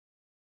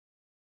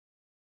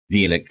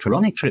The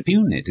electronic trip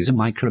unit is a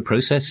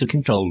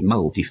microprocessor-controlled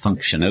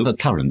multifunction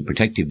overcurrent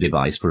protective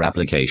device for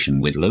application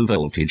with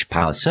low-voltage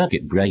power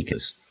circuit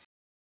breakers.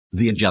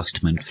 The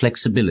adjustment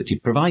flexibility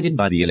provided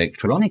by the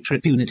electronic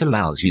trip unit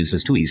allows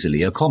users to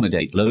easily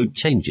accommodate load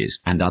changes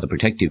and other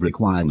protective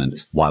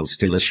requirements while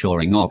still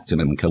assuring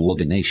optimum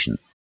coordination.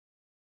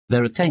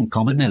 There are 10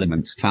 common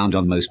elements found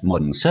on most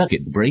modern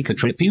circuit breaker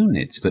trip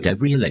units that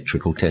every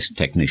electrical test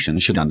technician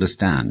should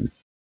understand.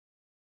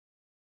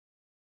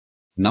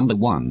 Number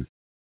 1.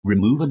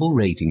 Removable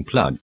rating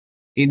plug.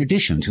 In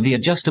addition to the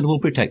adjustable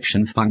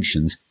protection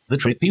functions, the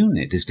trip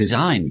unit is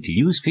designed to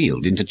use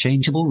field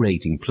interchangeable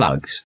rating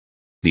plugs.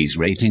 These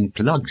rating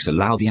plugs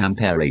allow the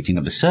ampere rating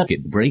of the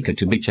circuit breaker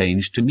to be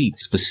changed to meet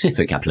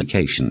specific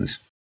applications.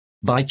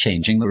 By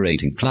changing the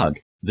rating plug,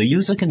 the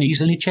user can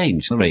easily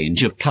change the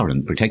range of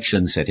current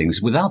protection settings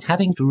without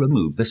having to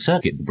remove the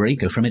circuit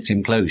breaker from its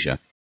enclosure.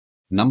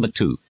 Number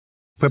 2.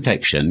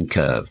 Protection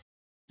curve.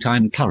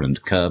 Time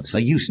current curves are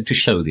used to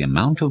show the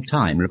amount of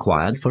time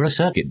required for a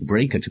circuit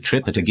breaker to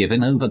trip at a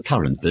given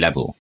overcurrent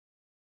level.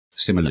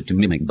 Similar to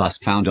mimic bus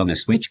found on a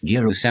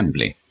switchgear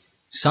assembly,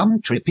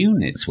 some trip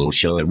units will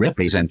show a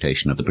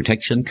representation of the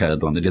protection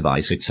curve on the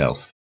device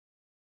itself.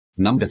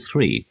 Number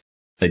 3.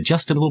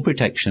 Adjustable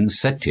protection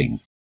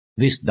setting.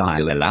 This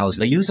dial allows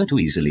the user to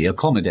easily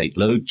accommodate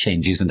load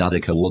changes and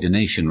other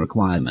coordination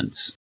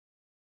requirements.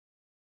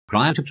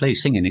 Prior to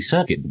placing any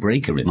circuit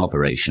breaker in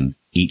operation,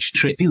 each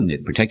trip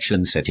unit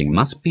protection setting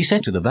must be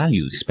set to the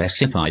values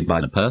specified by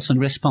the person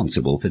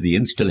responsible for the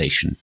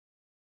installation.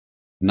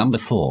 Number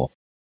 4.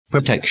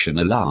 Protection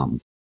alarm.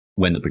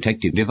 When the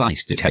protective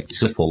device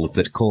detects a fault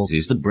that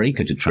causes the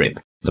breaker to trip,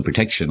 the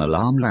protection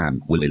alarm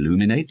lamp will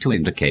illuminate to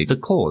indicate the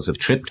cause of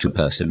trip to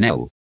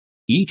personnel.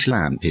 Each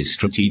lamp is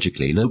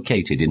strategically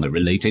located in the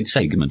related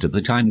segment of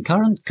the time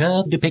current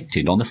curve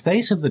depicted on the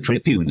face of the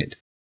trip unit.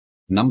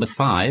 Number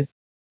 5.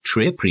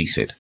 Trip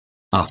reset.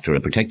 After a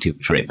protective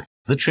trip,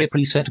 the trip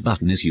reset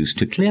button is used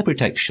to clear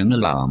protection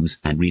alarms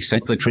and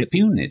reset the trip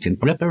unit in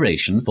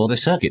preparation for the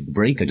circuit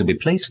breaker to be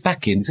placed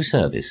back into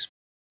service.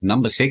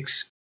 Number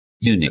 6.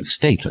 Unit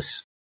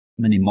status.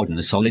 Many modern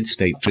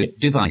solid-state trip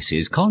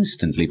devices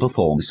constantly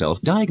perform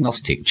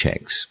self-diagnostic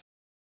checks.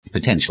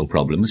 Potential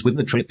problems with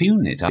the trip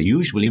unit are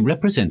usually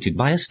represented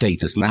by a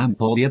status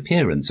lamp or the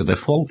appearance of a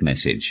fault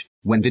message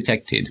when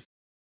detected.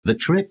 The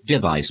trip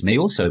device may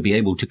also be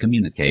able to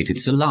communicate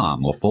its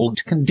alarm or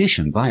fault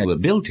condition via a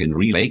built-in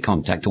relay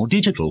contact or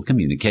digital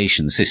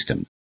communication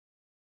system.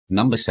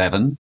 Number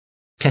 7.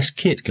 Test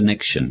kit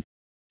connection.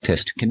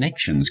 Test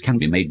connections can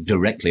be made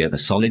directly at the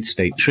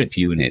solid-state trip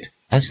unit,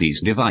 as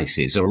these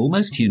devices are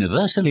almost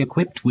universally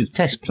equipped with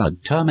test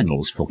plug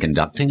terminals for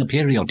conducting a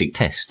periodic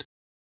test.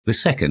 The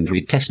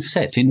secondary test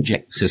set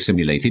injects a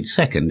simulated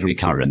secondary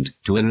current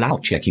to allow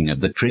checking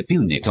of the trip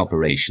unit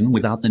operation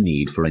without the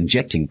need for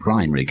injecting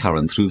primary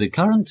current through the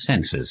current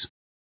sensors.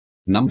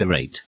 Number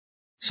 8.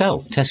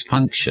 Self-test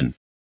function.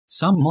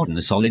 Some modern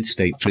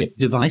solid-state trip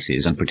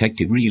devices and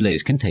protective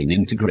relays contain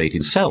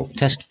integrated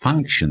self-test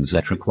functions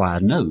that require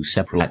no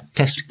separate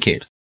test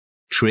kit.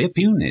 Trip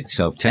unit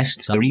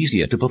self-tests are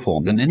easier to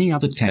perform than any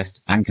other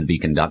test and can be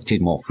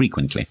conducted more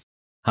frequently.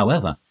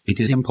 However, it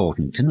is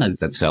important to note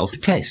that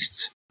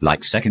self-tests,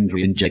 like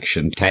secondary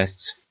injection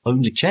tests,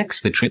 only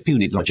checks the trip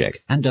unit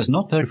logic and does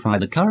not verify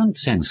the current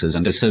sensors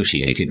and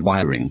associated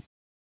wiring.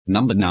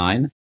 Number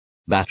 9.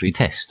 Battery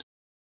test.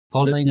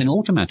 Following an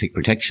automatic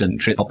protection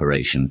trip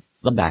operation,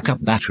 the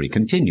backup battery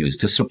continues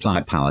to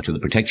supply power to the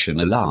protection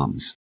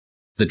alarms.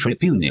 The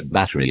trip unit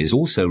battery is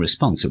also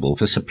responsible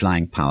for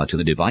supplying power to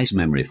the device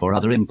memory for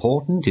other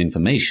important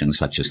information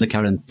such as the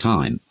current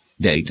time,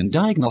 date and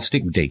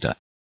diagnostic data.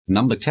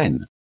 Number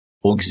 10.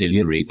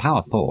 Auxiliary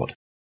power port.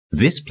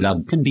 This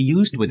plug can be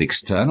used with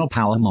external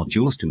power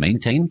modules to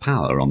maintain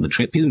power on the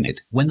trip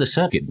unit when the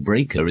circuit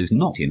breaker is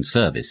not in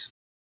service.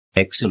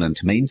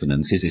 Excellent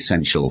maintenance is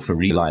essential for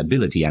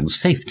reliability and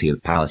safety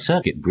of power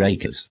circuit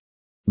breakers.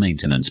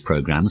 Maintenance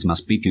programs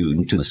must be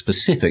tuned to the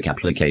specific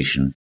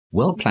application,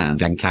 well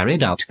planned and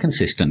carried out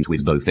consistent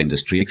with both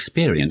industry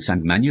experience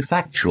and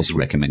manufacturer's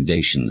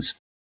recommendations.